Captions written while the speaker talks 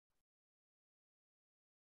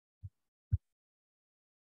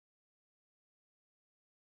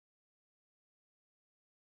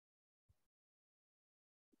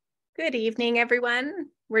Good evening, everyone.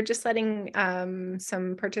 We're just letting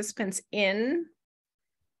some participants in.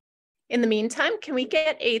 In the meantime, can we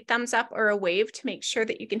get a thumbs up or a wave to make sure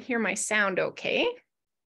that you can hear my sound okay?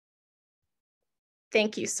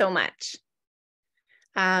 Thank you so much.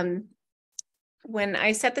 When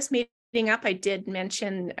I set this meeting up, I did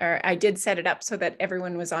mention, or I did set it up so that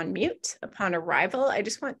everyone was on mute upon arrival. I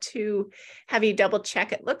just want to have you double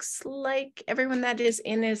check. It looks like everyone that is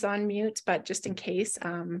in is on mute, but just in case,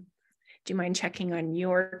 do you mind checking on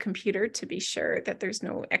your computer to be sure that there's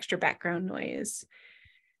no extra background noise?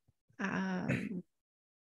 I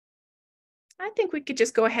think we could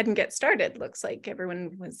just go ahead and get started. Looks like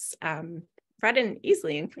everyone was brought in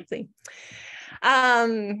easily and quickly.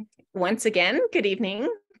 Once again, good evening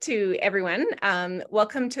to everyone.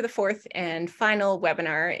 Welcome to the fourth and final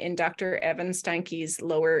webinar in Dr. Evan Steinke's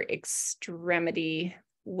Lower Extremity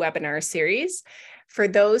webinar series. For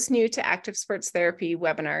those new to active sports therapy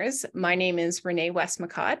webinars, my name is Renee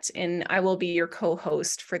Westmacott, and I will be your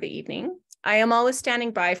co-host for the evening. I am always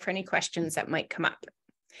standing by for any questions that might come up.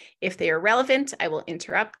 If they are relevant, I will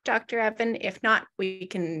interrupt Dr. Evan. If not, we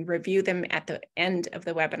can review them at the end of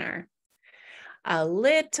the webinar. A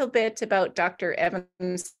little bit about Dr. Evan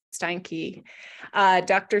Steinke.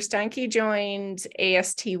 Dr. Steinke joined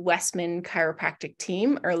AST Westman chiropractic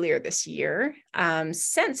team earlier this year.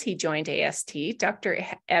 Since he joined AST, Dr.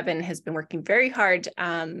 Evan has been working very hard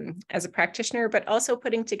as a practitioner, but also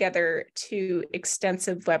putting together two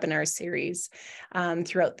extensive webinar series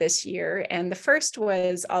throughout this year. And the first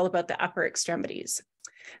was all about the upper extremities.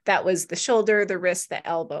 That was the shoulder, the wrist, the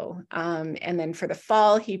elbow. And then for the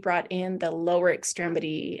fall, he brought in the lower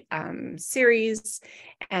extremity series.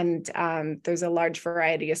 And there's a large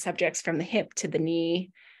variety of subjects from the hip to the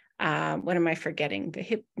knee. What am I forgetting? The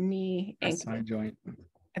hip, knee, ankle. SI joint.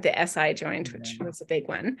 The SI joint, which was a big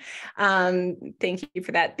one. Thank you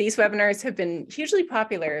for that. These webinars have been hugely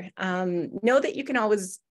popular. Know that you can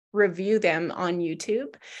always review them on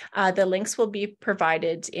YouTube. The links will be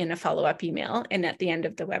provided in a follow-up email and at the end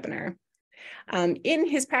of the webinar. In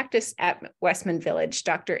his practice at Westman Village,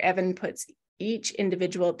 Dr. Evan puts each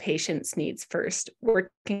individual patient's needs first,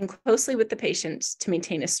 working closely with the patient to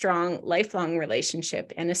maintain a strong, lifelong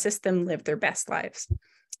relationship and assist them live their best lives.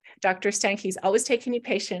 Dr. Steinke is always taking new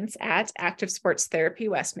patients at Active Sports Therapy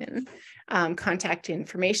Westman. Contact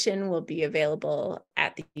information will be available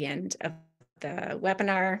at the end of the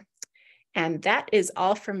webinar. And that is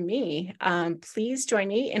all from me. Please join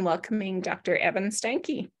me in welcoming Dr. Evan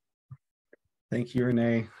Steinke. Thank you,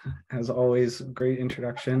 Renee. As always, great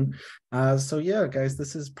introduction. So yeah, guys,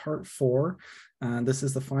 this is part 4. This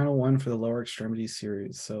is the final one for the lower extremity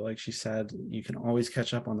series. So like she said, you can always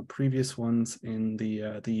catch up on the previous ones in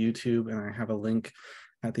the YouTube, and I have a link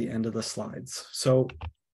at the end of the slides. So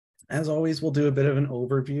as always, we'll do a bit of an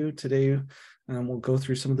overview today. We'll go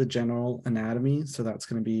through some of the general anatomy. So that's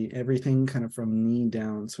going to be everything kind of from knee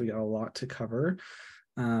down. So we got a lot to cover.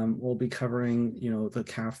 We'll be covering, the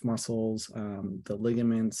calf muscles, the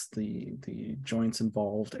ligaments, the joints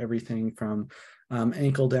involved, everything from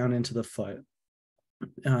ankle down into the foot.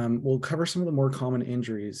 We'll cover some of the more common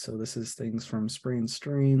injuries. So this is things from sprained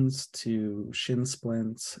strains to shin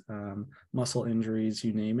splints, muscle injuries,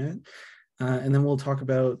 you name it. And then we'll talk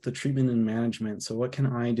about the treatment and management. So what can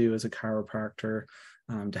I do as a chiropractor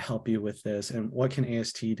to help you with this? And what can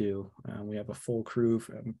AST do? We have a full crew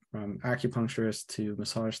from acupuncturists to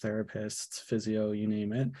massage therapists, physio, you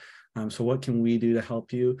name it. So what can we do to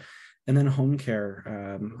help you? And then home care.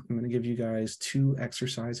 I'm going to give you guys 2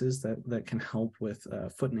 exercises that can help with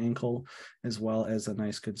foot and ankle, as well as a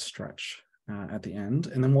nice good stretch at the end.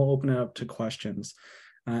 And then we'll open it up to questions.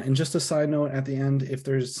 And just a side note at the end,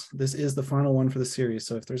 this is the final one for the series.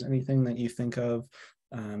 So if there's anything that you think of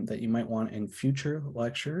that you might want in future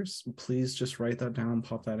lectures, please just write that down,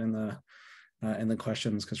 pop that in the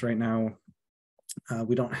questions, because right now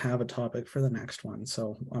we don't have a topic for the next one.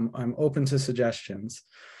 So I'm open to suggestions.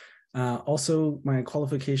 Also, my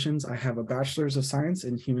qualifications, I have a bachelor's of science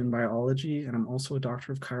in human biology, and I'm also a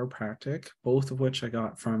doctor of chiropractic, both of which I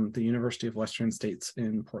got from the University of Western States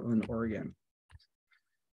in Portland, Oregon.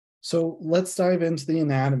 So let's dive into the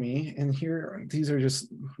anatomy. And here, these are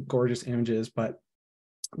just gorgeous images, but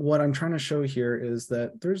what I'm trying to show here is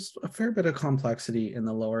that there's a fair bit of complexity in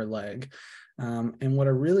the lower leg. And what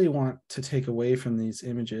I really want to take away from these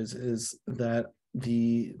images is that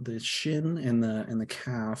the shin and the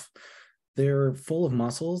calf, they're full of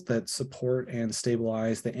muscles that support and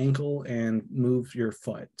stabilize the ankle and move your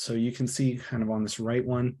foot. So you can see kind of on this right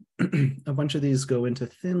one, a bunch of these go into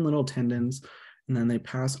thin little tendons, and then they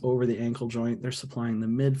pass over the ankle joint. They're supplying the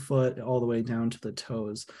midfoot all the way down to the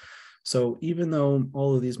toes. So even though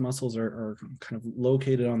all of these muscles are kind of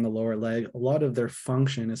located on the lower leg, a lot of their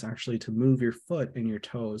function is actually to move your foot and your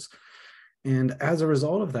toes. And as a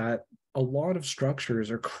result of that, a lot of structures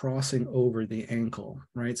are crossing over the ankle,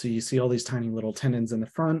 right? So you see all these tiny little tendons in the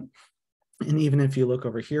front. And even if you look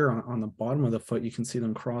over here on the bottom of the foot, you can see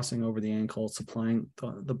them crossing over the ankle, supplying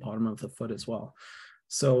the bottom of the foot as well.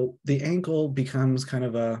 So the ankle becomes kind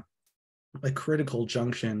of a critical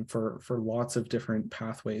junction for lots of different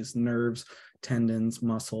pathways, nerves, tendons,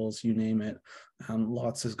 muscles, you name it.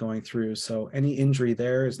 Lots is going through. So any injury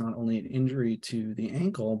there is not only an injury to the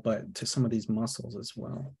ankle, but to some of these muscles as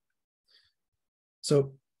well.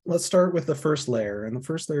 So let's start with the first layer. And the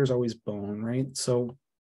first layer is always bone, right? So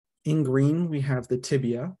in green, we have the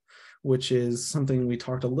tibia, which is something we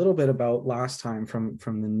talked a little bit about last time from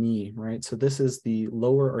the knee, right? So this is the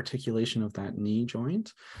lower articulation of that knee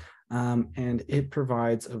joint. And it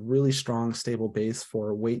provides a really strong, stable base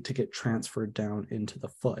for weight to get transferred down into the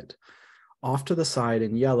foot. Off to the side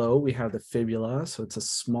in yellow, we have the fibula. So it's a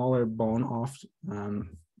smaller bone off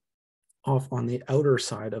on the outer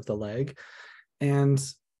side of the leg. And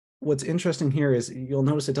what's interesting here is you'll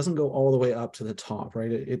notice it doesn't go all the way up to the top,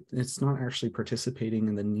 right? It's not actually participating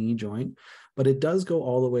in the knee joint, but it does go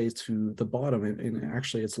all the way to the bottom. And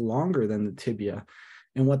actually, it's longer than the tibia.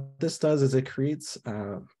 And what this does is it creates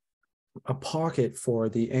a pocket for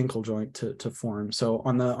the ankle joint to form. So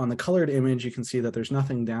on the colored image, you can see that there's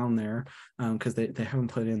nothing down there because they haven't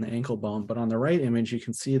put in the ankle bone. But on the right image, you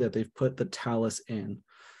can see that they've put the talus in.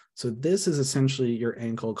 So this is essentially your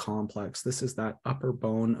ankle complex. This is that upper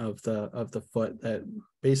bone of the foot that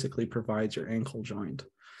basically provides your ankle joint.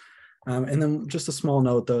 And then just a small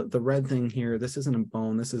note, the red thing here, this isn't a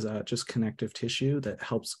bone, this is just connective tissue that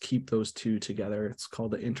helps keep those two together. It's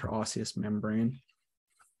called the interosseous membrane.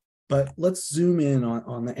 But let's zoom in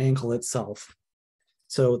on the ankle itself.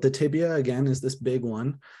 So the tibia, again, is this big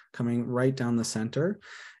one coming right down the center.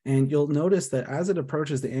 And you'll notice that as it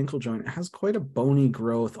approaches the ankle joint, it has quite a bony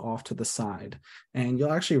growth off to the side. And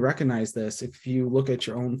you'll actually recognize this if you look at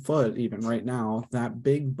your own foot, even right now, that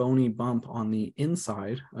big bony bump on the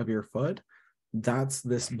inside of your foot, that's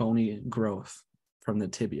this bony growth from the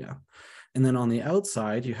tibia. And then on the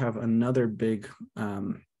outside, you have another big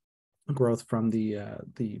growth from the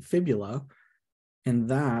fibula, and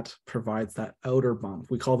that provides that outer bump.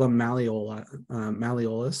 We call them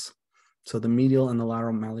malleolus. So the medial and the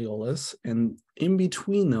lateral malleolus, and in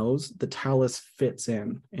between those, the talus fits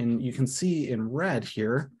in. And you can see in red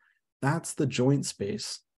here, that's the joint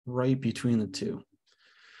space right between the two.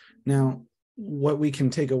 Now, what we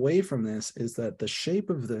can take away from this is that the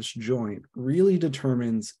shape of this joint really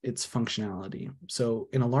determines its functionality. So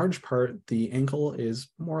in a large part, the ankle is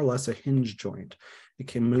more or less a hinge joint. It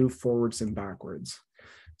can move forwards and backwards.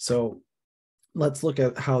 So let's look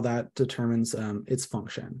at how that determines its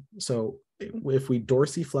function. So if we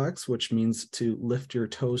dorsiflex, which means to lift your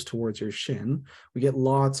toes towards your shin, we get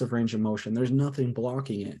lots of range of motion. There's nothing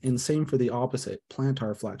blocking it. And same for the opposite,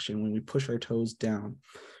 plantar flexion, when we push our toes down,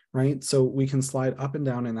 right? So we can slide up and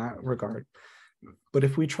down in that regard. But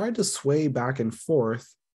if we try to sway back and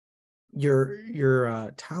forth,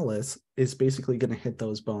 your talus is basically going to hit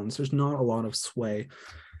those bones. There's not a lot of sway.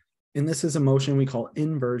 And this is a motion we call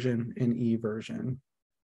inversion and eversion.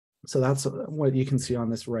 So that's what you can see on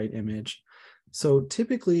this right image. So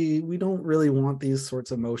typically, we don't really want these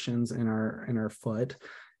sorts of motions in our foot.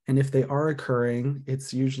 And if they are occurring,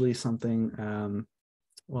 it's usually something,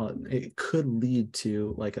 well, it could lead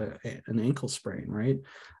to like an ankle sprain, right?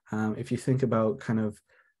 If you think about kind of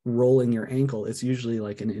rolling your ankle, it's usually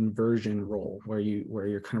like an inversion roll where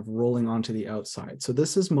you're kind of rolling onto the outside. So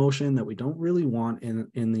this is motion that we don't really want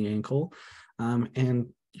in the ankle. And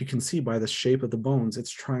you can see by the shape of the bones, it's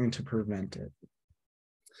trying to prevent it.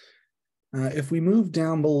 If we move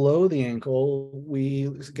down below the ankle, we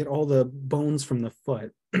get all the bones from the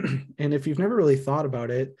foot. And if you've never really thought about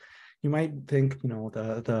it, you might think,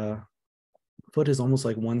 the foot is almost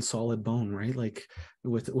like one solid bone, right? Like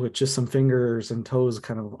with just some fingers and toes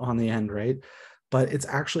kind of on the end, right? But it's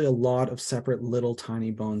actually a lot of separate little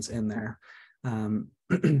tiny bones in there.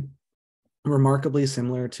 Remarkably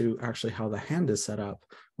similar to actually how the hand is set up,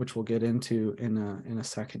 which we'll get into in a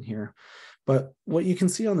second here. But what you can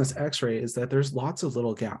see on this x-ray is that there's lots of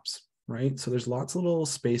little gaps, right? So there's lots of little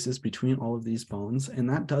spaces between all of these bones, and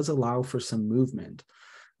that does allow for some movement.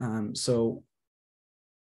 So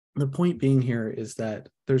the point being here is that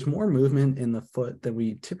there's more movement in the foot than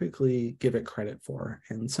we typically give it credit for.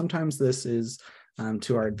 And sometimes this is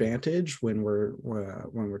to our advantage when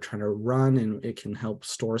we're trying to run, and it can help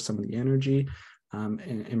store some of the energy.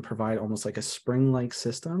 and provide almost like a spring-like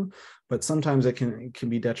system. But sometimes it can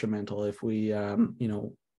be detrimental if we,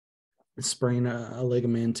 sprain a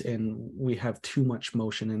ligament and we have too much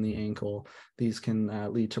motion in the ankle. These can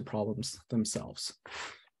lead to problems themselves.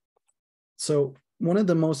 So one of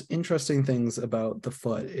the most interesting things about the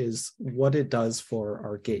foot is what it does for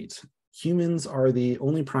our gait. Humans are the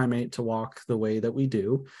only primate to walk the way that we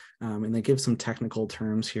do. And they give some technical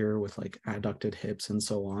terms here with like adducted hips and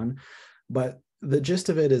so on. But the gist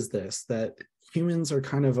of it is this, that humans are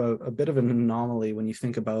kind of a bit of an anomaly when you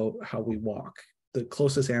think about how we walk. The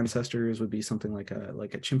closest ancestors would be something like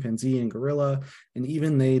a chimpanzee and gorilla, and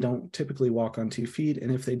even they don't typically walk on 2 feet.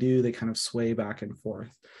 And if they do, they kind of sway back and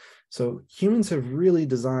forth. So humans have really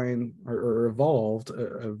designed or evolved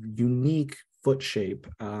a unique foot shape,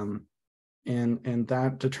 and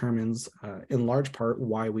that determines in large part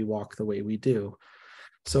why we walk the way we do.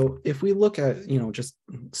 So if we look at, just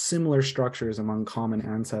similar structures among common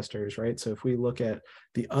ancestors, right? So if we look at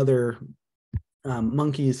the other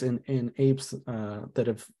monkeys and apes that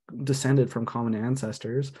have descended from common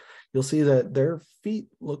ancestors, you'll see that their feet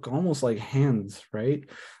look almost like hands, right?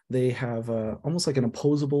 They have almost like an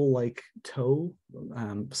opposable like toe,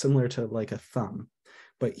 similar to like a thumb.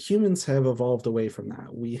 But humans have evolved away from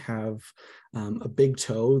that. We have a big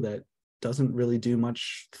toe that doesn't really do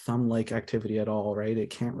much thumb-like activity at all, right? It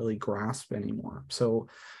can't really grasp anymore. So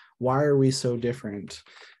why are we so different?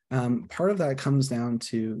 Part of that comes down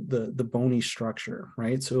to the bony structure,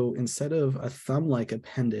 right? So instead of a thumb-like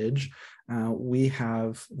appendage, we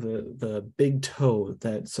have the big toe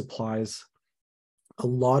that supplies a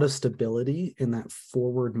lot of stability in that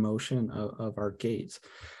forward motion of our gait.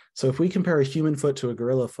 So if we compare a human foot to a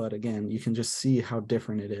gorilla foot, again, you can just see how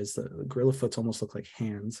different it is. The gorilla foots almost look like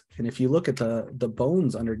hands. And if you look at the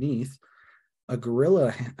bones underneath, a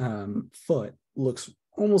gorilla foot looks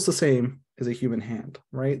almost the same as a human hand,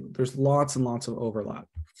 right? There's lots and lots of overlap.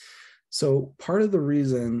 So part of the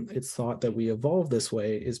reason it's thought that we evolved this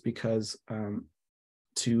way is because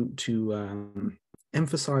to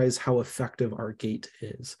emphasize how effective our gait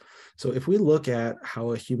is. So if we look at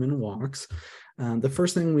how a human walks, the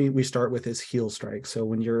first thing we start with is heel strike. So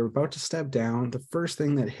when you're about to step down, the first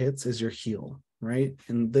thing that hits is your heel, right?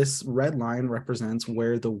 And this red line represents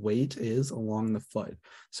where the weight is along the foot.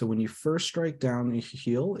 So when you first strike down the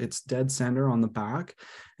heel, it's dead center on the back.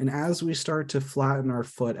 And as we start to flatten our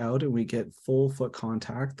foot out and we get full foot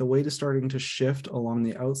contact, the weight is starting to shift along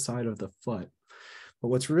the outside of the foot. But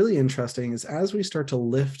what's really interesting is as we start to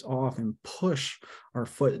lift off and push our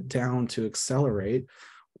foot down to accelerate,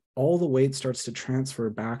 all the weight starts to transfer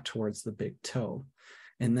back towards the big toe.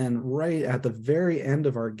 And then right at the very end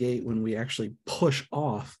of our gait, when we actually push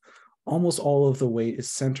off, almost all of the weight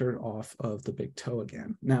is centered off of the big toe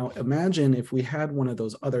again. Now, imagine if we had one of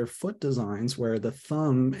those other foot designs where the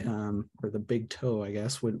thumb or the big toe, I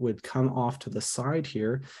guess, would come off to the side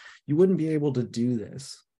here. You wouldn't be able to do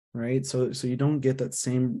this, right? So you don't get that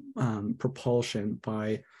same propulsion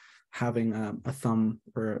by having a thumb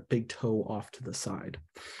or a big toe off to the side.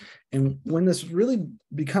 And when this really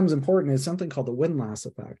becomes important is something called the windlass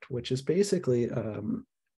effect, which is basically a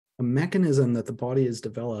mechanism that the body has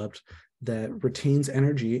developed that retains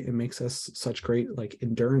energy and makes us such great like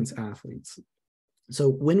endurance athletes. So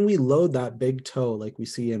when we load that big toe, like we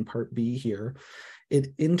see in part B here,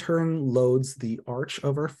 it in turn loads the arch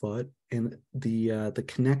of our foot and the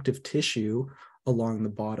connective tissue along the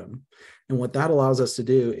bottom. And what that allows us to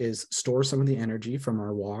do is store some of the energy from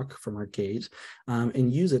our walk, from our gait,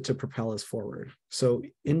 and use it to propel us forward. So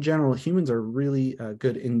in general, humans are really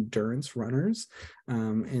good endurance runners.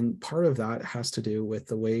 And part of that has to do with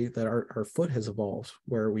the way that our foot has evolved,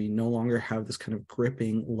 where we no longer have this kind of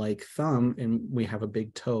gripping like thumb, and we have a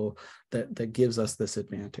big toe that gives us this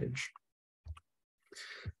advantage.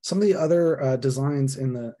 Some of the other designs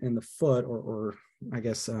in the foot, or I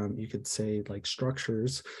guess you could say like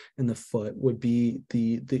structures in the foot, would be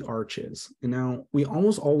the arches. And now we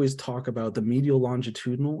almost always talk about the medial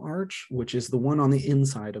longitudinal arch, which is the one on the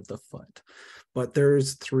inside of the foot. But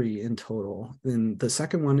there's 3 in total. And the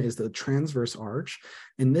second one is the transverse arch,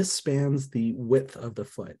 and this spans the width of the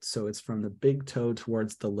foot. So it's from the big toe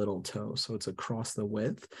towards the little toe. So it's across the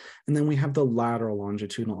width. And then we have the lateral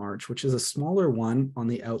longitudinal arch, which is a smaller one on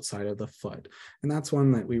the outside of the foot. And that's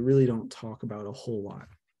one that we really don't talk about a whole lot.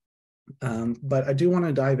 But I do want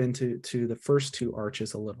to dive into the first 2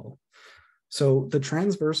 arches a little. So the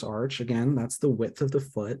transverse arch, again, that's the width of the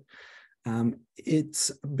foot.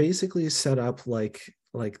 It's basically set up like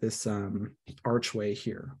this archway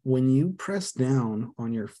here. When you press down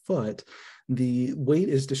on your foot, the weight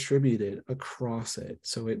is distributed across it.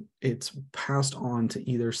 So it's passed on to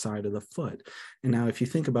either side of the foot. And now if you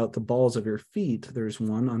think about the balls of your feet, there's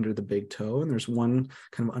one under the big toe and there's one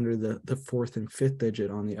kind of under the fourth and fifth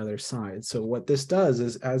digit on the other side. So what this does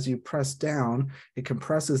is as you press down, it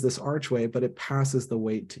compresses this archway, but it passes the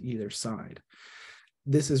weight to either side.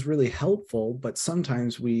 This is really helpful, but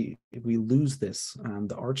sometimes we lose this.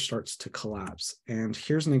 The arch starts to collapse. And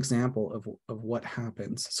here's an example of what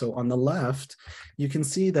happens. So on the left, you can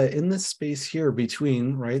see that in this space here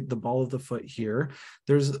between, right, the ball of the foot here,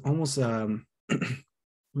 there's almost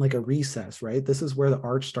like a recess, right? This is where the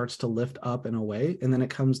arch starts to lift up and away, and then it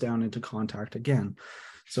comes down into contact again.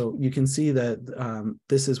 So you can see that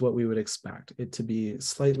this is what we would expect it to be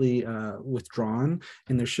slightly withdrawn,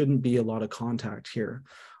 and there shouldn't be a lot of contact here.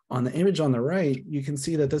 On the image on the right, you can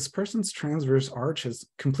see that this person's transverse arch has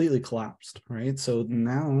completely collapsed, right? So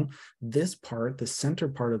now this part, the center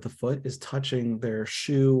part of the foot, is touching their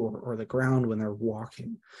shoe or the ground when they're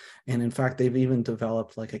walking. And in fact, they've even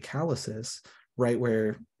developed like a callusis right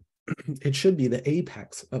where it should be the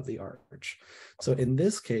apex of the arch. So in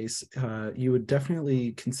this case, you would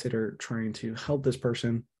definitely consider trying to help this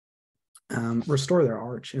person restore their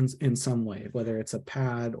arch in some way, whether it's a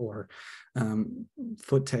pad or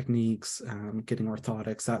foot techniques, getting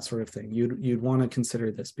orthotics, that sort of thing. You'd want to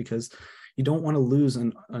consider this because you don't want to lose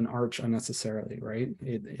an arch unnecessarily, right?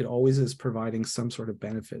 It always is providing some sort of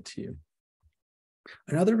benefit to you.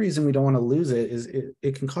 Another reason we don't want to lose it is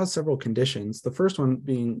it can cause several conditions. The first one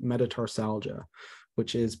being metatarsalgia,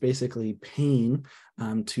 which is basically pain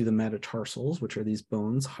to the metatarsals, which are these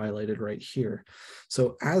bones highlighted right here.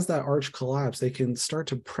 So as that arch collapses, they can start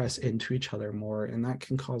to press into each other more, and that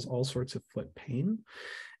can cause all sorts of foot pain.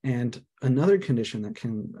 And another condition that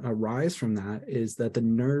can arise from that is that the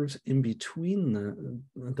nerves in between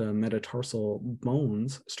the metatarsal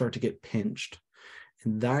bones start to get pinched.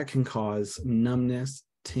 And that can cause numbness,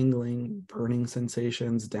 tingling, burning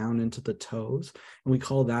sensations down into the toes. And we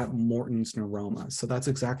call that Morton's neuroma. So that's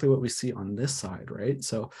exactly what we see on this side, right?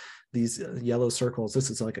 So these yellow circles, this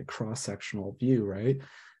is like a cross-sectional view, right?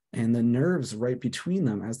 And the nerves right between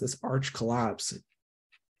them, as this arch collapses,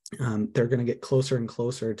 they're going to get closer and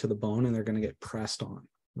closer to the bone, and they're going to get pressed on.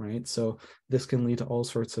 Right. So this can lead to all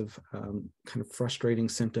sorts of kind of frustrating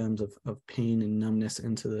symptoms of pain and numbness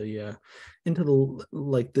into the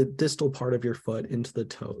like the distal part of your foot into the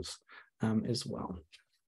toes as well.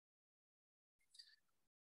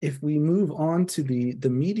 If we move on to the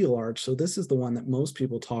medial arch, so this is the one that most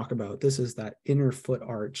people talk about. This is that inner foot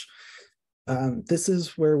arch. This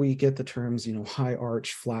is where we get the terms, high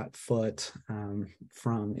arch, flat foot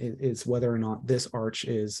from. It's whether or not this arch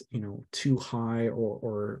is, too high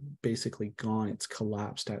or basically gone. It's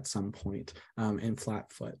collapsed at some point in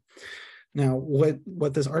flat foot. Now,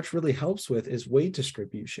 what this arch really helps with is weight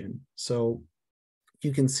distribution. So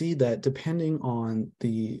you can see that depending on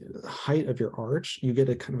the height of your arch, you get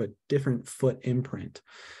a kind of a different foot imprint.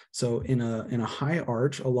 So in a high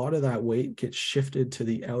arch, a lot of that weight gets shifted to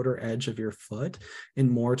the outer edge of your foot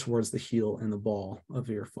and more towards the heel and the ball of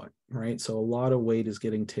your foot, right? So a lot of weight is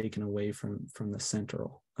getting taken away from the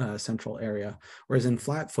central area. Whereas in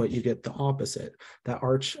flat foot, you get the opposite. That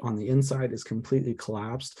arch on the inside is completely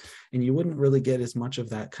collapsed, and you wouldn't really get as much of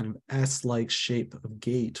that kind of S-like shape of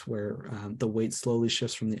gait where the weight slowly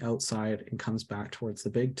shifts from the outside and comes back towards the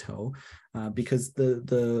big toe because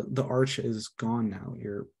the arch is gone now.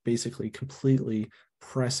 You're basically completely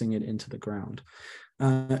pressing it into the ground.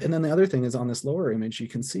 And then the other thing is on this lower image, you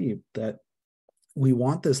can see that we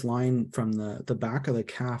want this line from the back of the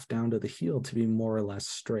calf down to the heel to be more or less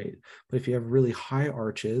straight. But if you have really high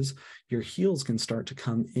arches, your heels can start to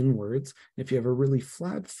come inwards. If you have a really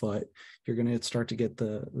flat foot, you're going to start to get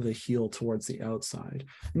the heel towards the outside.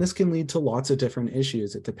 And this can lead to lots of different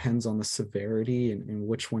issues. It depends on the severity and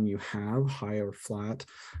which one you have, high or flat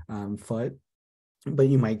foot. But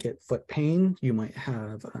you might get foot pain, you might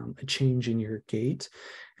have a change in your gait,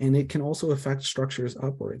 and it can also affect structures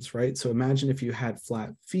upwards, right? So imagine if you had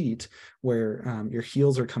flat feet where your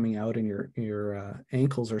heels are coming out and your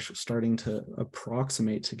ankles are starting to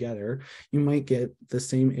approximate together, you might get the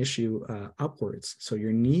same issue upwards. So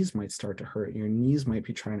your knees might start to hurt, your knees might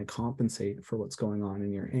be trying to compensate for what's going on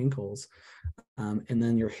in your ankles, and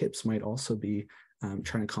then your hips might also be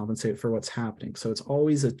trying to compensate for what's happening. So it's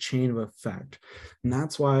always a chain of effect. And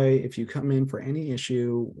that's why if you come in for any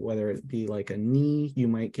issue, whether it be like a knee, you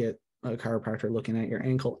might get a chiropractor looking at your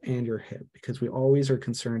ankle and your hip, because we always are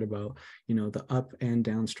concerned about, the up and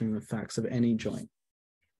downstream effects of any joint.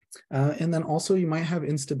 And then also you might have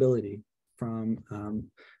instability from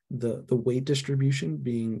the weight distribution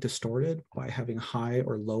being distorted by having high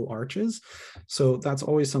or low arches. So that's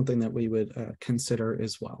always something that we would consider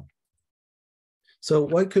as well. So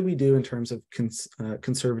what could we do in terms of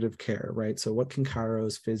conservative care, right? So what can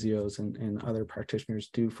chiros, physios, and other practitioners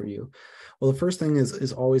do for you? Well, the first thing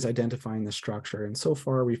is always identifying the structure. And so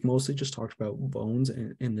far, we've mostly just talked about bones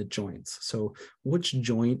and the joints. So which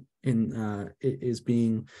joint is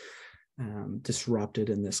being disrupted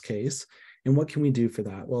in this case? And what can we do for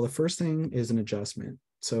that? Well, the first thing is an adjustment.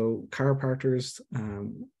 So chiropractors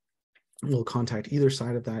will contact either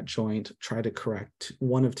side of that joint, try to correct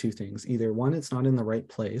one of two things. Either one, it's not in the right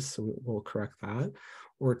place, so we'll correct that,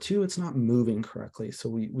 or two, it's not moving correctly, so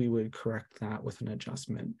we would correct that with an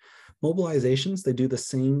adjustment. Mobilizations, they do the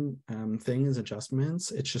same thing as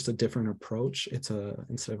adjustments. It's just a different approach. It's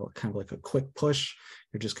instead of kind of like a quick push,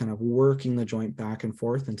 you're just kind of working the joint back and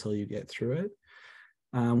forth until you get through it.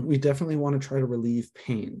 We definitely want to try to relieve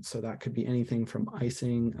pain. So that could be anything from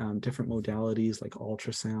icing, different modalities like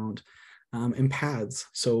ultrasound, and pads.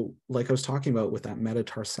 So like I was talking about with that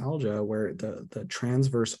metatarsalgia where the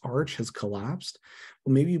transverse arch has collapsed,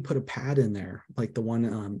 well, maybe you put a pad in there, like the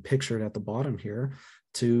one pictured at the bottom here,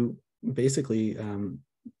 to basically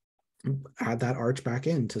add that arch back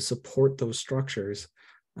in to support those structures.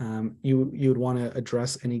 You would want to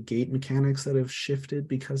address any gait mechanics that have shifted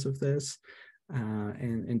because of this,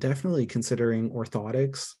 and definitely considering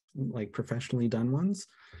orthotics, like professionally done ones.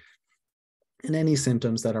 And any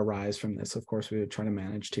symptoms that arise from this, of course, we would try to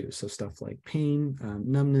manage too. So stuff like pain,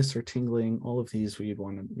 numbness or tingling, all of these we'd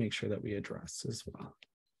want to make sure that we address as well.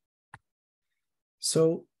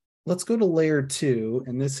 So let's go to layer 2,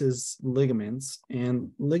 and this is ligaments.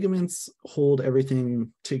 And ligaments hold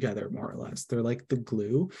everything together, more or less. They're like the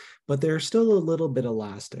glue, but they're still a little bit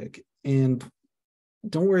elastic. And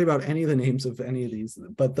don't worry about any of the names of any of these.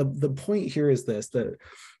 But the point here is this, that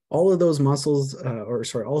all of those muscles,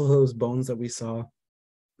 all of those bones that we saw,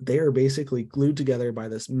 they are basically glued together by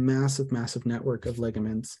this massive, massive network of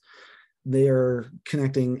ligaments. They are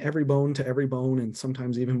connecting every bone to every bone, and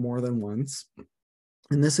sometimes even more than once.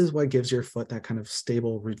 And this is what gives your foot that kind of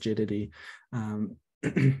stable rigidity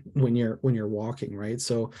when you're walking, right?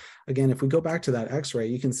 So again, if we go back to that X-ray,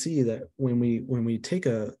 you can see that when we take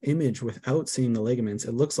a image without seeing the ligaments,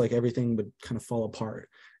 it looks like everything would kind of fall apart.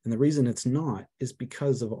 And the reason it's not is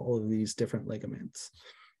because of all of these different ligaments.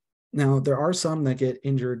 Now, there are some that get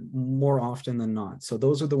injured more often than not. So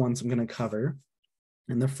those are the ones I'm going to cover.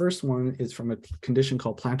 And the first one is from a condition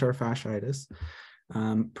called plantar fasciitis.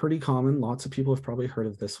 Pretty common. Lots of people have probably heard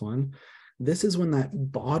of this one. This is when that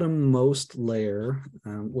bottommost layer,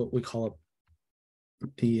 what we call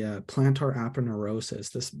the plantar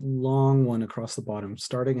aponeurosis, this long one across the bottom,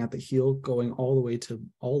 starting at the heel, going all the way to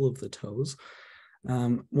all of the toes,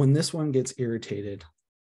 when this one gets irritated.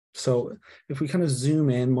 So if we kind of zoom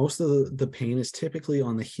in, most of the pain is typically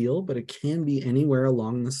on the heel, but it can be anywhere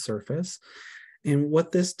along the surface. And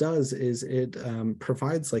what this does is it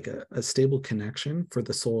provides like a stable connection for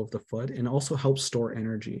the sole of the foot and also helps store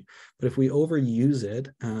energy. But if we overuse it,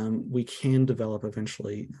 we can develop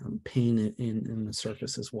eventually pain in the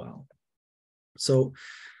surface as well. So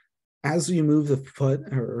as you move the foot,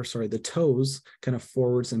 the toes kind of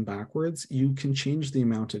forwards and backwards, you can change the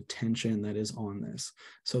amount of tension that is on this.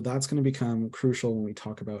 So that's going to become crucial when we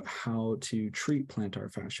talk about how to treat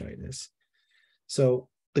plantar fasciitis. So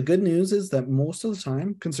the good news is that most of the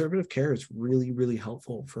time, conservative care is really, really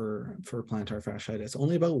helpful for plantar fasciitis.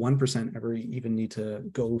 Only about 1% ever even need to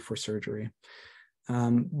go for surgery.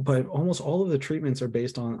 But almost all of the treatments are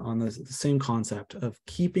based on the same concept of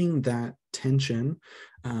keeping that tension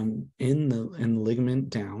in the ligament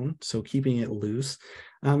down, so keeping it loose,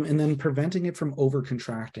 and then preventing it from over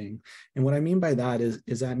contracting. And what I mean by that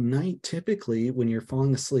is at night, typically when you're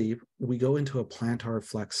falling asleep, we go into a plantar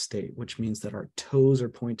flex state, which means that our toes are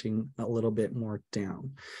pointing a little bit more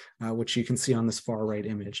down, which you can see on this far right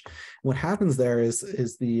image. What happens there is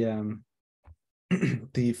the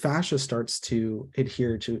the fascia starts to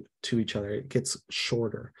adhere to each other. It gets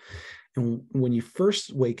shorter. And when you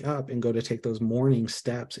first wake up and go to take those morning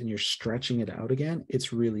steps and you're stretching it out again,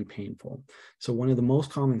 it's really painful. So one of the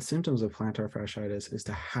most common symptoms of plantar fasciitis is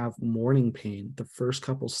to have morning pain. The first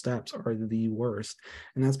couple steps are the worst.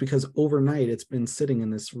 And that's because overnight it's been sitting in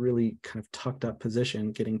this really kind of tucked up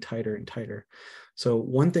position, getting tighter and tighter. So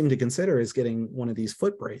one thing to consider is getting one of these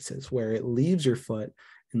foot braces where it leaves your foot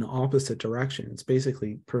in the opposite direction. It's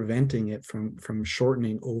basically preventing it from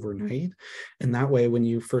shortening overnight. And that way, when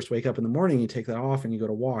you first wake up in the morning, you take that off and you go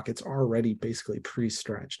to walk, it's already basically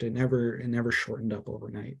pre-stretched. It never shortened up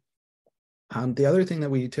overnight. The other thing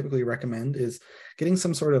that we typically recommend is getting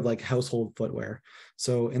some sort of like household footwear.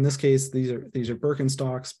 So in this case, these are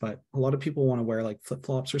Birkenstocks, but a lot of people want to wear like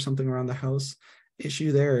flip-flops or something around the house.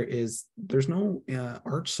 Issue there is there's no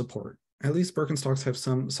arch support. At least Birkenstocks have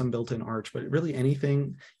some built-in arch, but really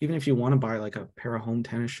anything, even if you want to buy like a pair of home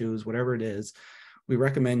tennis shoes, whatever it is, we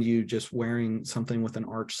recommend you just wearing something with an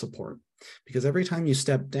arch support, because every time you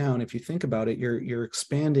step down, if you think about it, you're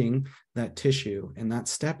expanding that tissue, and that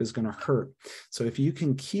step is going to hurt. So if you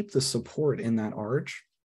can keep the support in that arch,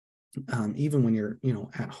 even when you're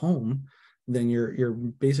at home, then you're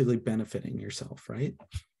basically benefiting yourself, right?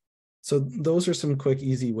 So those are some quick,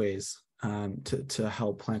 easy ways to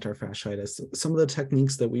help plantar fasciitis. Some of the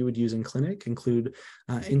techniques that we would use in clinic include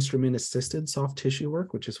instrument-assisted soft tissue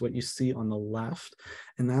work, which is what you see on the left.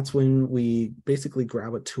 And that's when we basically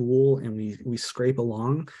grab a tool and we scrape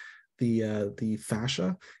along the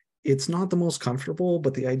fascia. It's not the most comfortable,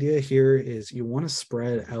 but the idea here is you want to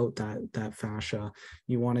spread out that fascia.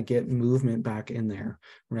 You want to get movement back in there,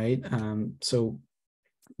 right? So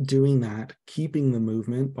doing that, keeping the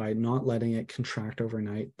movement by not letting it contract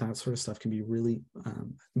overnight, that sort of stuff can be really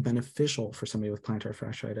beneficial for somebody with plantar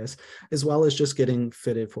fasciitis, as well as just getting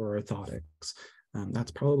fitted for orthotics.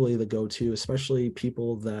 That's probably the go-to, especially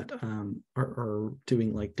people that are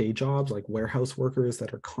doing like day jobs, like warehouse workers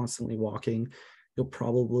that are constantly walking. You'll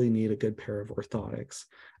probably need a good pair of orthotics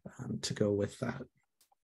to go with that.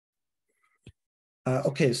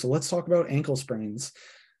 Okay, so let's talk about ankle sprains.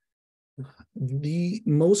 The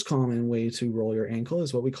most common way to roll your ankle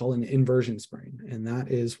is what we call an inversion sprain. And that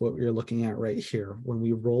is what we're looking at right here when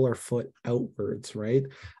we roll our foot outwards, right?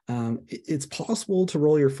 It's possible to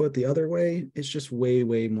roll your foot the other way. It's just way,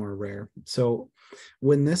 way more rare. So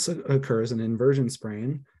when this occurs, an inversion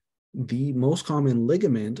sprain, the most common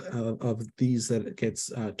ligament of these that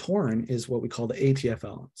gets torn is what we call the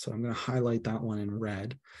ATFL. So I'm going to highlight that one in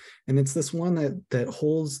red. And it's this one that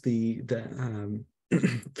holds the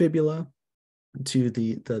fibula to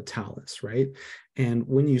the talus, right? And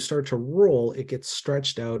when you start to roll, it gets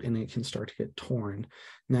stretched out and it can start to get torn.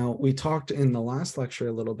 Now, we talked in the last lecture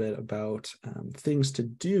a little bit about things to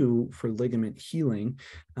do for ligament healing,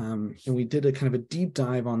 and we did a kind of a deep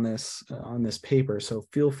dive on this paper. So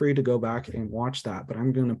feel free to go back and watch that. But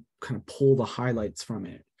I'm going to kind of pull the highlights from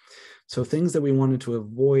it. So things that we wanted to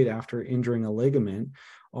avoid after injuring a ligament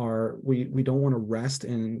are we don't want to rest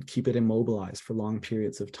and keep it immobilized for long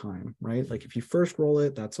periods of time, right? Like if you first roll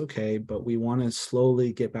it, that's okay, but we want to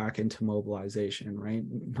slowly get back into mobilization, right?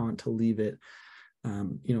 Not to leave it,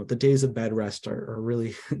 the days of bed rest are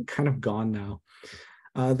really kind of gone now.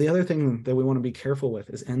 The other thing that we want to be careful with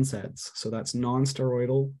is NSAIDs. So that's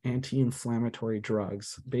non-steroidal anti-inflammatory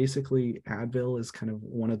drugs. Basically, Advil is kind of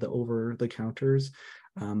one of the over-the-counters,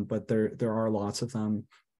 but there are lots of them.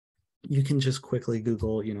 You can just quickly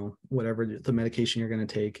Google, whatever the medication you're going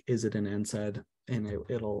to take, is it an NSAID? And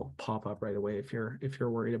it'll pop up right away if you're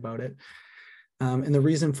worried about it. And the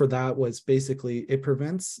reason for that was basically it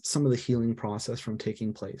prevents some of the healing process from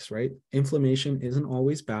taking place, right? Inflammation isn't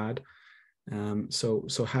always bad.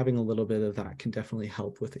 So having a little bit of that can definitely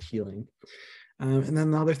help with the healing. And then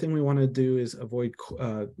the other thing we want to do is avoid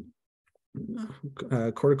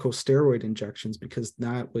corticosteroid injections, because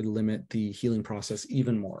that would limit the healing process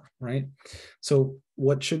even more, right? So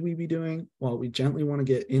what should we be doing? Well, we gently want to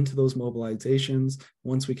get into those mobilizations.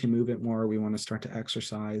 Once we can move it more, we want to start to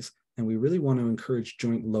exercise, and we really want to encourage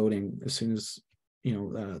joint loading as soon as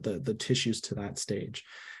the tissues to that stage.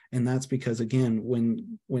 And that's because, again,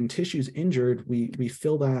 when tissue's injured, we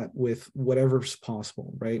fill that with whatever's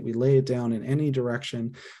possible, right? We lay it down in any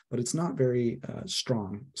direction, but it's not very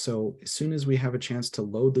strong. So as soon as we have a chance to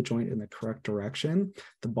load the joint in the correct direction,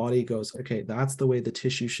 the body goes, okay, that's the way the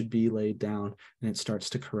tissue should be laid down, and it starts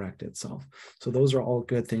to correct itself. So those are all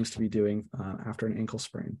good things to be doing after an ankle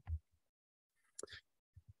sprain.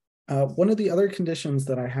 One of the other conditions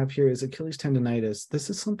that I have here is Achilles tendonitis. This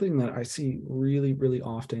is something that I see really, really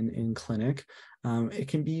often in clinic. It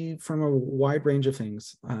can be from a wide range of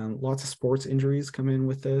things. Lots of sports injuries come in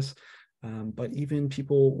with this, but even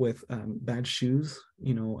people with bad shoes,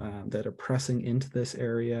 that are pressing into this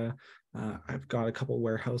area. I've got a couple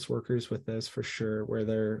warehouse workers with this for sure, where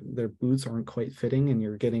their boots aren't quite fitting, and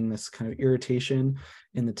you're getting this kind of irritation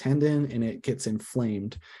in the tendon, and it gets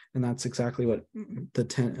inflamed. And that's exactly what the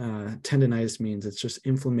tendonitis means. It's just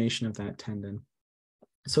inflammation of that tendon.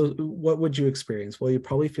 So what would you experience? Well, you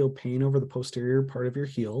probably feel pain over the posterior part of your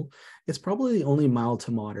heel. It's probably only mild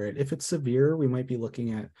to moderate. If it's severe, we might be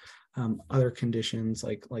looking at other conditions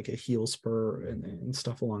like a heel spur and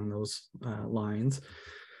stuff along those lines.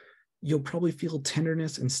 You'll probably feel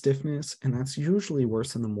tenderness and stiffness, and that's usually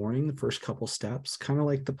worse in the morning, the first couple steps, kind of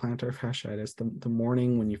like the plantar fasciitis. The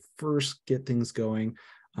morning when you first get things going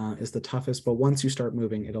is the toughest, but once you start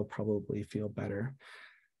moving, it'll probably feel better.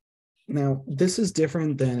 Now, this is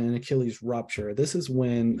different than an Achilles rupture. This is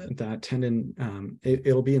when that tendon,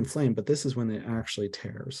 it'll be inflamed, but this is when it actually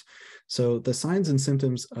tears. So the signs and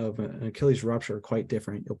symptoms of an Achilles rupture are quite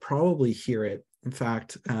different. You'll probably hear it. In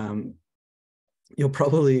fact, you'll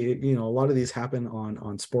probably, a lot of these happen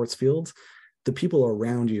on sports fields. The people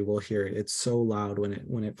around you will hear it. It's so loud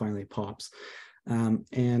when it finally pops.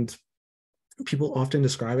 And people often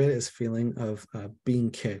describe it as feeling of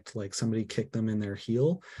being kicked, like somebody kicked them in their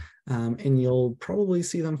heel. And you'll probably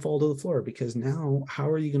see them fall to the floor, because now how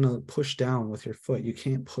are you going to push down with your foot? You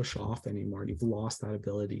can't push off anymore. You've lost that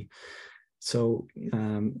ability. So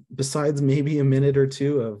besides maybe a minute or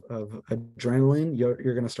two of adrenaline, you're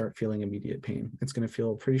going to start feeling immediate pain. It's going to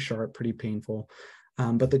feel pretty sharp, pretty painful.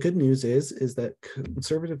 But the good news is that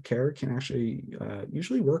conservative care can actually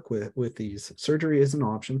usually work with these. Surgery is an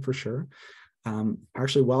option for sure.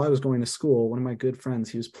 Actually, while I was going to school, one of my good friends,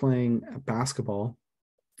 he was playing basketball,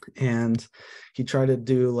 and he tried to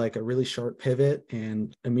do like a really sharp pivot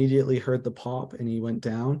and immediately heard the pop, and he went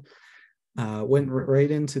down. Went right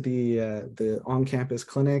into the on-campus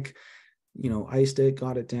clinic, iced it,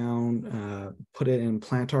 got it down, put it in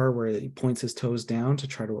plantar where he points his toes down to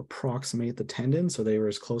try to approximate the tendon so they were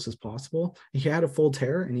as close as possible. He had a full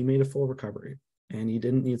tear and he made a full recovery, and he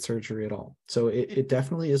didn't need surgery at all. So it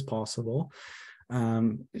definitely is possible.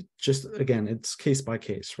 Just again, it's case by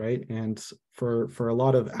case, right? And for a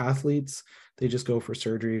lot of athletes, they just go for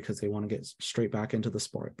surgery because they want to get straight back into the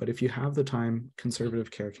sport. But if you have the time,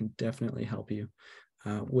 conservative care can definitely help you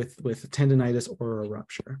with tendonitis or a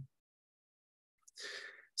rupture.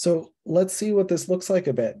 So let's see what this looks like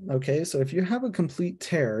a bit. Okay, so if you have a complete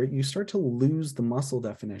tear, you start to lose the muscle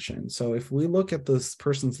definition. So if we look at this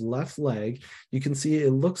person's left leg, you can see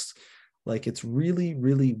it looks like it's really,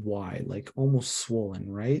 really wide, like almost swollen,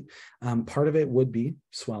 right? Part of it would be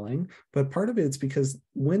swelling, but part of it's because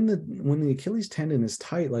when the Achilles tendon is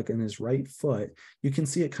tight, like in his right foot, you can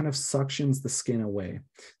see it kind of suctions the skin away.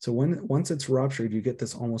 So once it's ruptured, you get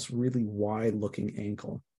this almost really wide looking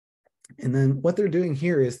ankle. And then what they're doing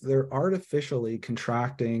here is they're artificially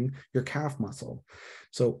contracting your calf muscle.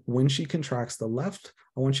 So when she contracts the left,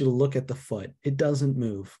 I want you to look at the foot. It doesn't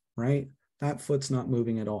move, right? That foot's not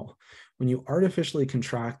moving at all. When you artificially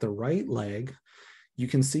contract the right leg, you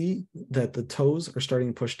can see that the toes are starting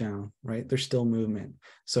to push down, right? There's still movement.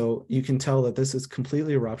 So you can tell that this is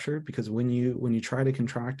completely ruptured, because when you try to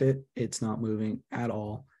contract it, it's not moving at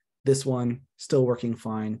all. This one still working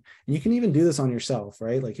fine. And you can even do this on yourself,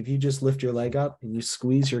 right? Like if you just lift your leg up and you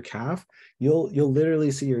squeeze your calf, you'll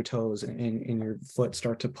literally see your toes and your foot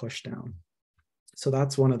start to push down. So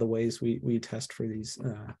that's one of the ways we test for these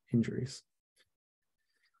injuries.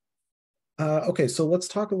 Okay, so let's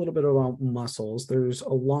talk a little bit about muscles. There's a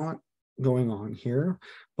lot going on here,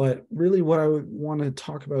 but really what I would want to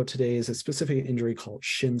talk about today is a specific injury called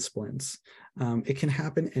shin splints. It can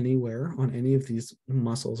happen anywhere on any of these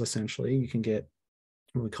muscles, essentially. You can get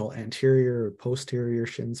what we call anterior or posterior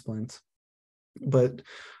shin splints. But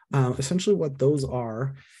essentially what those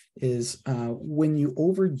are is when you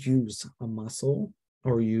overuse a muscle,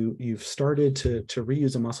 or you've started to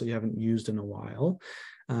reuse a muscle you haven't used in a while.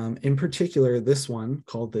 In particular, this one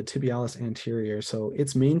called the tibialis anterior. So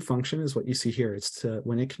its main function is what you see here. It's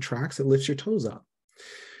when it contracts, it lifts your toes up.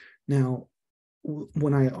 Now,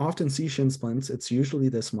 when I often see shin splints, it's usually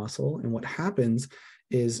this muscle. And what happens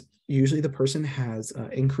is usually the person has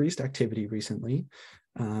increased activity recently.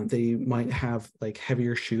 They might have like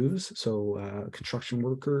heavier shoes. So construction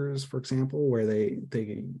workers, for example, where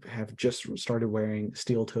they have just started wearing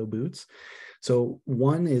steel toe boots. So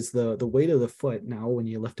one is the weight of the foot. Now, when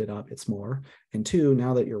you lift it up, it's more. And two,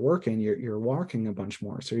 now that you're working, you're walking a bunch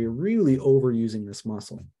more. So you're really overusing this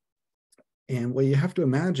muscle. And what you have to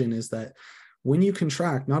imagine is that when you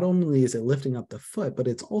contract, not only is it lifting up the foot, but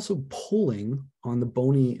it's also pulling on the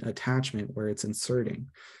bony attachment where it's inserting.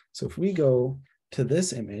 So if we go to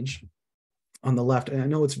this image on the left, and I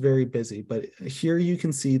know it's very busy, but here you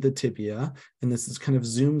can see the tibia, and this is kind of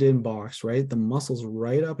zoomed in box, right? The muscle's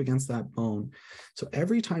right up against that bone. So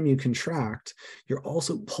every time you contract, you're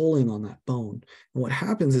also pulling on that bone. And what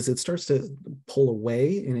happens is it starts to pull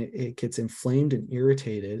away, and it gets inflamed and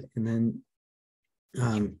irritated, and then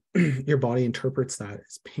your body interprets that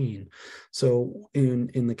as pain. So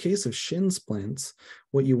in the case of shin splints,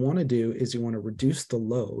 what you want to do is you want to reduce the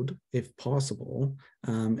load if possible,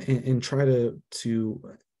 and try to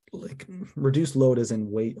like reduce load as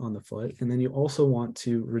in weight on the foot, and then you also want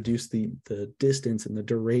to reduce the distance and the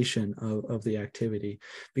duration of the activity,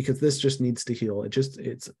 because this just needs to heal.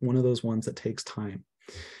 It's one of those ones that takes time.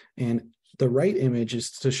 And the right image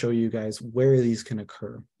is to show you guys where these can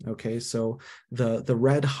occur. Okay, so the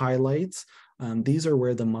red highlights, these are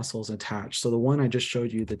where the muscles attach. So the one I just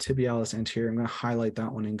showed you, the tibialis anterior, I'm going to highlight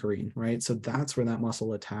that one in green, right? So that's where that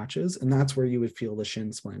muscle attaches, and that's where you would feel the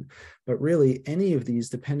shin splint. But really, any of these,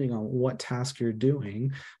 depending on what task you're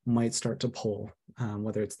doing, might start to pull,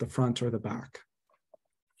 whether it's the front or the back.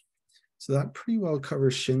 So that pretty well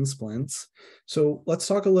covers shin splints. So let's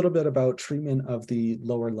talk a little bit about treatment of the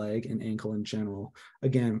lower leg and ankle in general.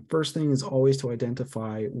 Again, first thing is always to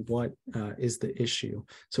identify what is the issue.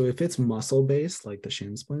 So if it's muscle-based, like the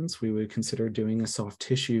shin splints, we would consider doing a soft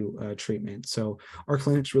tissue treatment. So our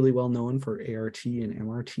clinic's really well known for ART and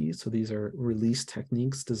MRT. So these are release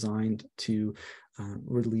techniques designed to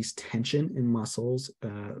release tension in muscles,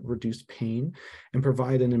 reduce pain, and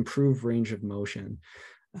provide an improved range of motion.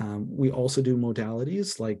 We also do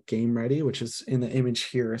modalities like Game Ready, which is in the image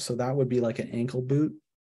here. So that would be like an ankle boot.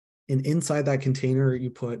 And inside that container,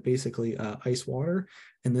 you put basically ice water,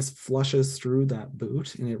 and this flushes through that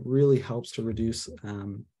boot, and it really helps to reduce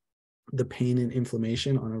the pain and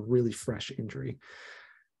inflammation on a really fresh injury.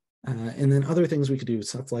 And then other things we could do,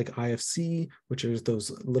 stuff like IFC, which is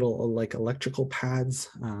those little like electrical pads,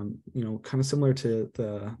 kind of similar to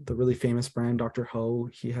the really famous brand, Dr. Ho.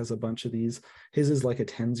 He has a bunch of these. His is like a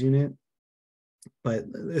TENS unit, but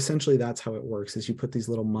essentially that's how it works, is you put these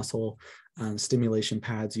little muscle stimulation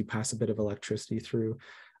pads, you pass a bit of electricity through,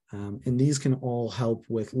 and these can all help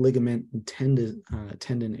with ligament and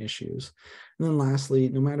tendon issues. And then lastly,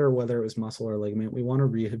 no matter whether it was muscle or ligament, we want to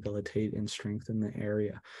rehabilitate and strengthen the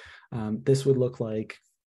area. This would look like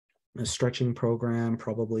a stretching program,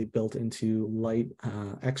 probably built into light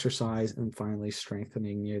exercise, and finally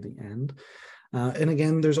strengthening near the end. And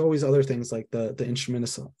again, there's always other things like the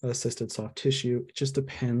instrument-assisted soft tissue. It just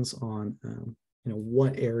depends on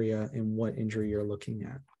what area and what injury you're looking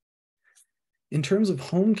at. In terms of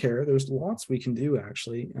home care, there's lots we can do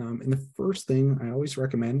actually. And the first thing I always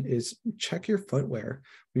recommend is check your footwear.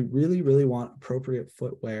 We really, really want appropriate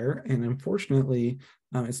footwear. And unfortunately,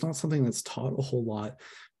 it's not something that's taught a whole lot,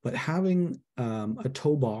 but having a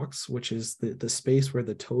toe box, which is the space where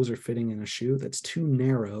the toes are fitting in a shoe, that's too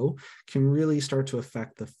narrow, can really start to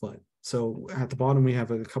affect the foot. So at the bottom, we have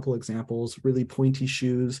a couple examples, really pointy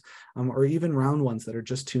shoes, or even round ones that are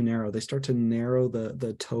just too narrow. They start to narrow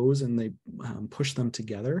the toes, and they push them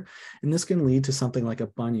together. And this can lead to something like a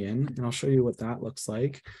bunion. And I'll show you what that looks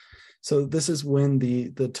like. So this is when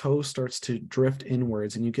the toe starts to drift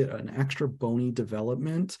inwards, and you get an extra bony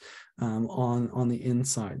development on the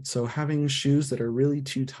inside. So having shoes that are really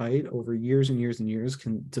too tight over years and years and years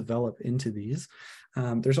can develop into these.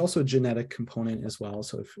 There's also a genetic component as well.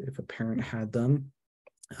 So if a parent had them,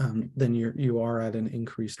 then you are at an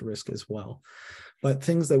increased risk as well. But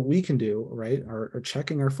things that we can do, right, are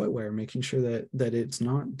checking our footwear, making sure that it's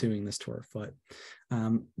not doing this to our foot.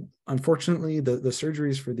 Unfortunately, the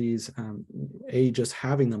surgeries for these, just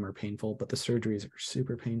having them are painful, but the surgeries are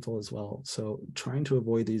super painful as well. So trying to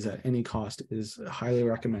avoid these at any cost is highly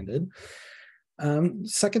recommended.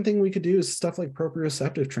 Second thing we could do is stuff like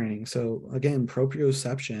proprioceptive training. So again,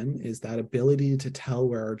 proprioception is that ability to tell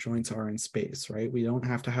where our joints are in space, right? We don't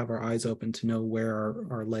have to have our eyes open to know where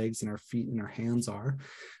our legs and our feet and our hands are.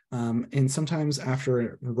 And sometimes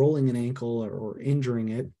after rolling an ankle or injuring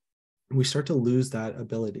it, we start to lose that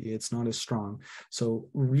ability. It's not as strong. So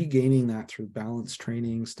regaining that through balance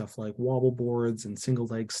training, stuff like wobble boards and single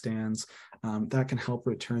leg stands, that can help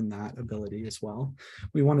return that ability as well.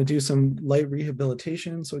 We want to do some light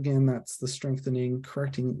rehabilitation. So again, that's the strengthening,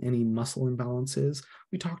 correcting any muscle imbalances.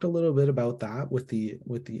 We talked a little bit about that with the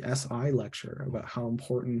SI lecture, about how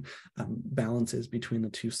important balance is between the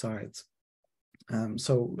two sides.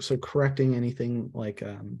 So correcting anything like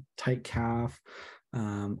tight calf,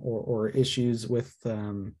 or issues with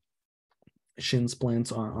shin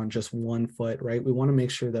splints on just one foot, right? We want to make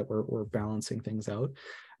sure that we're balancing things out.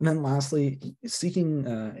 And then lastly,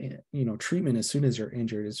 seeking treatment as soon as you're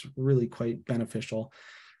injured is really quite beneficial.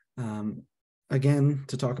 Again,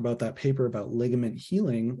 to talk about that paper about ligament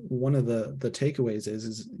healing, one of the takeaways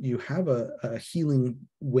is you have a healing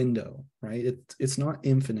window, right? It's not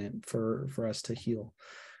infinite for us to heal.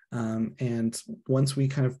 And once we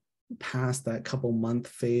kind of past that couple month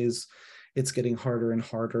phase, it's getting harder and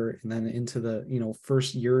harder. And then into the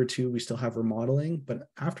first year or two, we still have remodeling. But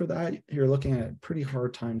after that, you're looking at a pretty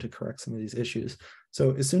hard time to correct some of these issues.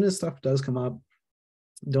 So as soon as stuff does come up,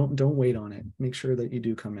 don't wait on it. Make sure that you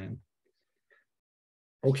do come in.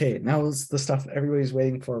 Okay, now is the stuff everybody's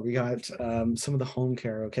waiting for. We got some of the home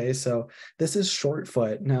care. Okay, so this is short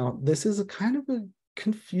foot. Now, this is a kind of a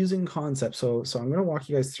confusing concept. So I'm going to walk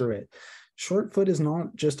you guys through it. Short foot is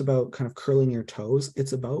not just about kind of curling your toes.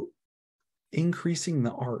 It's about increasing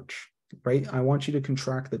the arch, right? I want you to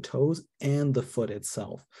contract the toes and the foot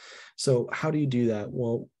itself. So how do you do that?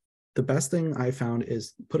 Well, the best thing I found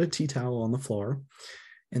is put a tea towel on the floor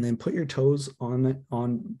and then put your toes on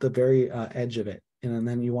the very edge of it. And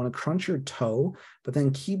then you want to crunch your toe, but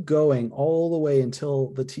then keep going all the way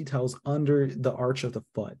until the tea towel's under the arch of the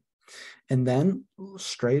foot. And then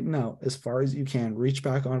straighten out as far as you can. Reach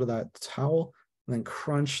back onto that towel and then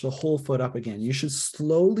crunch the whole foot up again. You should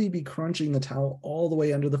slowly be crunching the towel all the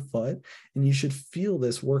way under the foot. And you should feel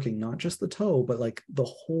this working, not just the toe, but like the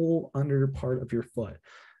whole under part of your foot.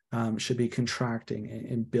 Should be contracting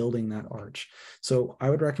and building that arch. So I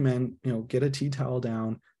would recommend, get a tea towel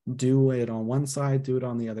down, do it on one side, do it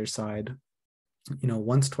on the other side,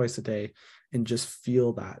 once, twice a day, and just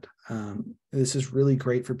feel that. This is really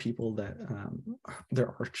great for people that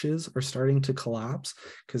their arches are starting to collapse,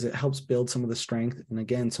 because it helps build some of the strength. And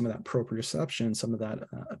again, some of that proprioception, some of that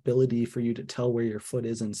ability for you to tell where your foot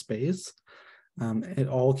is in space. It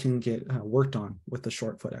all can get worked on with the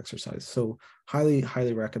short foot exercise. So highly,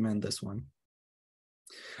 highly recommend this one.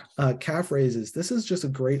 Calf raises. This is just a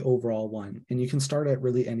great overall one, and you can start at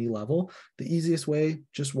really any level. The easiest way,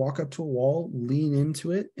 just walk up to a wall, lean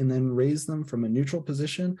into it, and then raise them from a neutral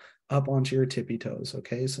position up onto your tippy toes.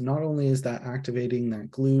 Okay, so not only is that activating that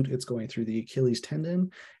glute, it's going through the Achilles tendon,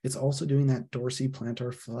 it's also doing that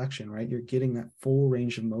dorsiplantar flexion, right? You're getting that full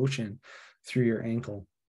range of motion through your ankle.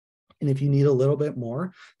 And if you need a little bit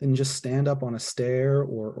more, then just stand up on a stair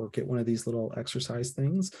or get one of these little exercise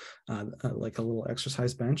things, like a little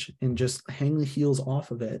exercise bench, and just hang the heels off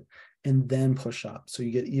of it and then push up. So you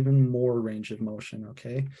get even more range of motion,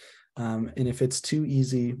 okay? And if it's too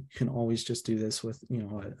easy, you can always just do this with,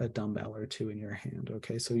 a dumbbell or two in your hand,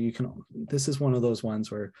 okay? So this is one of those ones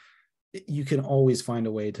where you can always find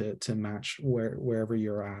a way to match wherever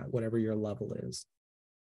you're at, whatever your level is.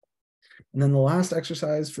 And then the last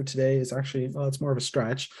exercise for today is actually, it's more of a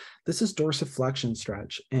stretch. This is dorsiflexion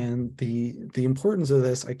stretch. And the importance of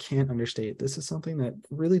this, I can't understate. This is something that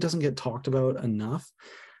really doesn't get talked about enough.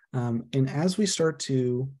 And as we start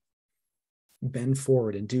to bend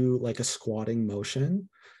forward and do like a squatting motion,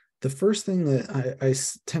 the first thing that I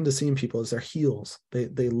tend to see in people is their heels.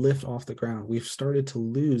 They lift off the ground. We've started to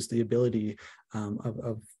lose the ability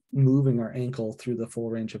of moving our ankle through the full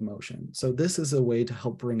range of motion. So this is a way to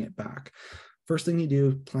help bring it back. First thing you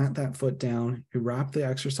do, plant that foot down, you wrap the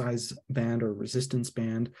exercise band or resistance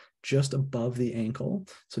band just above the ankle.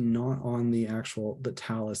 So not on the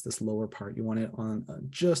talus, this lower part. You want it on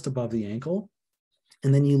just above the ankle.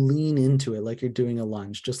 And then you lean into it like you're doing a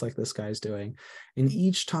lunge, just like this guy's doing. And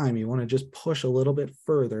each time you want to just push a little bit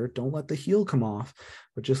further. Don't let the heel come off,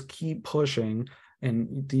 but just keep pushing.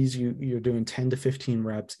 And these you're doing 10 to 15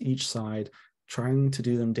 reps each side, trying to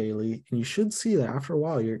do them daily. And you should see that after a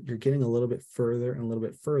while, you're getting a little bit further and a little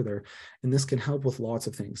bit further. And this can help with lots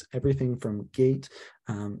of things, everything from gait,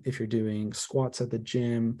 if you're doing squats at the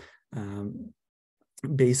gym,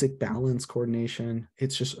 basic balance coordination.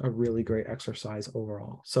 It's just a really great exercise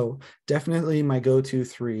overall. So definitely my go-to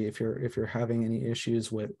 3 if you're having any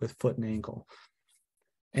issues with foot and ankle.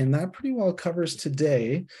 And that pretty well covers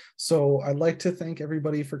today. So I'd like to thank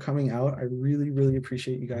everybody for coming out. I really, really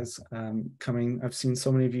appreciate you guys coming. I've seen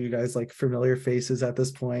so many of you guys like familiar faces at this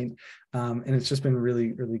point, and it's just been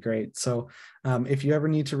really, really great. So if you ever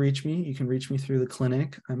need to reach me, you can reach me through the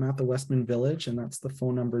clinic. I'm at the Westman Village, and that's the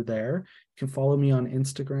phone number there. You can follow me on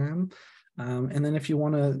Instagram. And then if you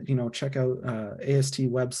want to, check out AST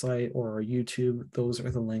website or our YouTube, those are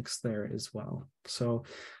the links there as well. So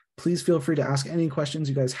please feel free to ask any questions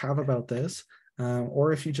you guys have about this,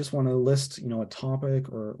 or if you just want to list, a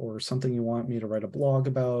topic or something you want me to write a blog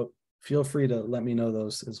about, feel free to let me know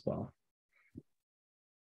those as well.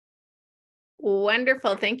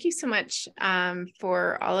 Wonderful. Thank you so much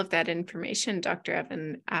for all of that information, Dr.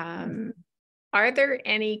 Evan. Are there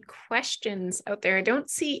any questions out there? I don't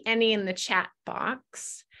see any in the chat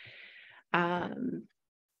box. In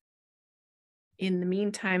the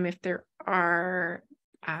meantime, if there are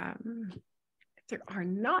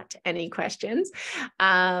not any questions,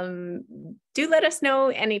 do let us know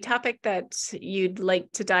any topic that you'd like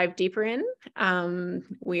to dive deeper in.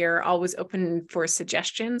 We are always open for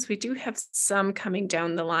suggestions. We do have some coming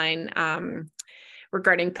down the line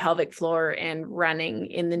regarding pelvic floor and running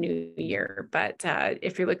in the new year. But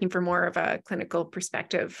if you're looking for more of a clinical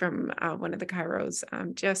perspective from one of the chiros,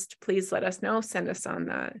 just please let us know. Send us on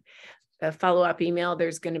a follow-up email,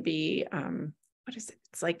 there's going to be, what is it?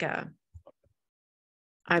 It's like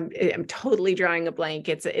I'm totally drawing a blank.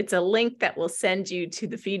 It's a link that will send you to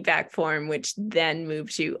the feedback form, which then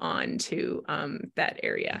moves you on to that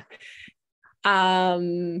area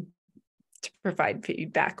to provide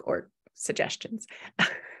feedback or suggestions.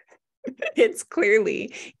 It's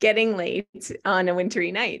clearly getting late on a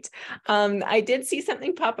wintry night. I did see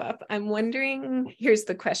something pop up. I'm wondering, here's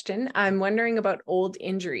the question. I'm wondering about old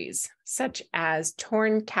injuries, such as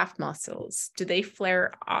torn calf muscles. Do they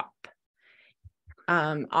flare up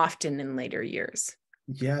often in later years?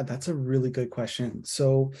 Yeah, that's a really good question.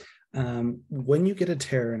 So when you get a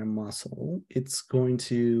tear in a muscle, it's going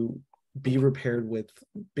to be repaired with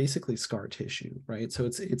basically scar tissue, right? So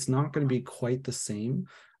it's not going to be quite the same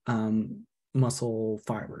muscle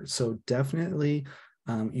fibers. So definitely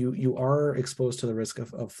you are exposed to the risk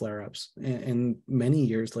of flare-ups and many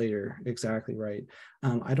years later. Exactly right.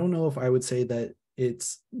 I don't know if I would say that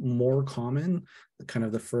it's more common kind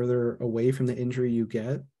of the further away from the injury you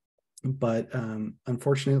get, but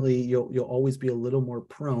unfortunately you'll always be a little more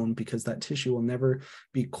prone because that tissue will never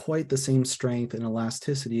be quite the same strength and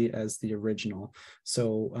elasticity as the original.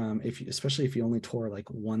 So especially if you only tore like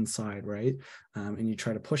one side, right, and you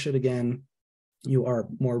try to push it again, you are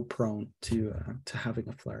more prone to having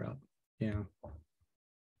a flare up. Yeah.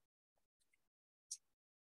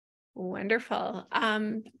 Wonderful.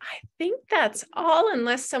 I think that's all,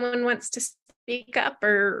 unless someone wants to speak up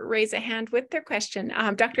or raise a hand with their question.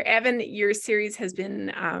 Dr. Evan, your series has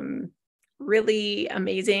been really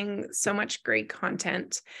amazing. So much great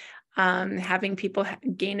content. Having people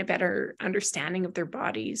gain a better understanding of their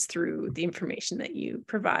bodies through the information that you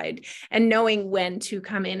provide, and knowing when to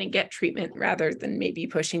come in and get treatment rather than maybe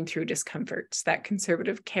pushing through discomforts. That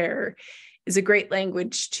conservative care is a great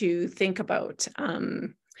language to think about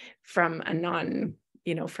from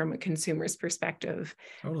a from a consumer's perspective.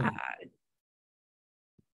 Totally.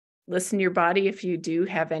 Listen to your body if you do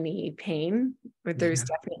have any pain, but there's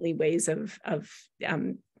definitely ways of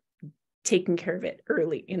taking care of it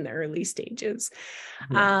in the early stages.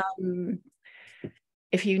 Yeah.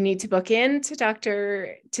 If you need to book in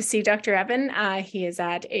to see Dr. Evan, he is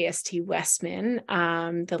at AST Westman.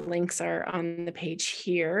 The links are on the page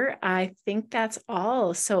here. I think that's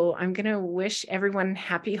all. So I'm going to wish everyone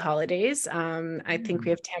happy holidays. I think we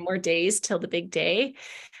have 10 more days till the big day.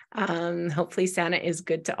 Hopefully Santa is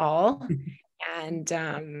good to all. And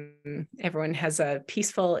everyone has a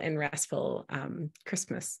peaceful and restful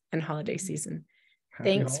Christmas and holiday season.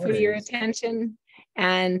 Happy Thanks holidays. for your attention.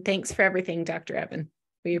 And thanks for everything, Dr. Evan.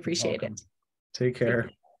 We appreciate it. Take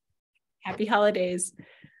care. Happy holidays.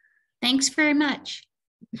 Thanks very much.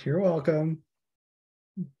 You're welcome.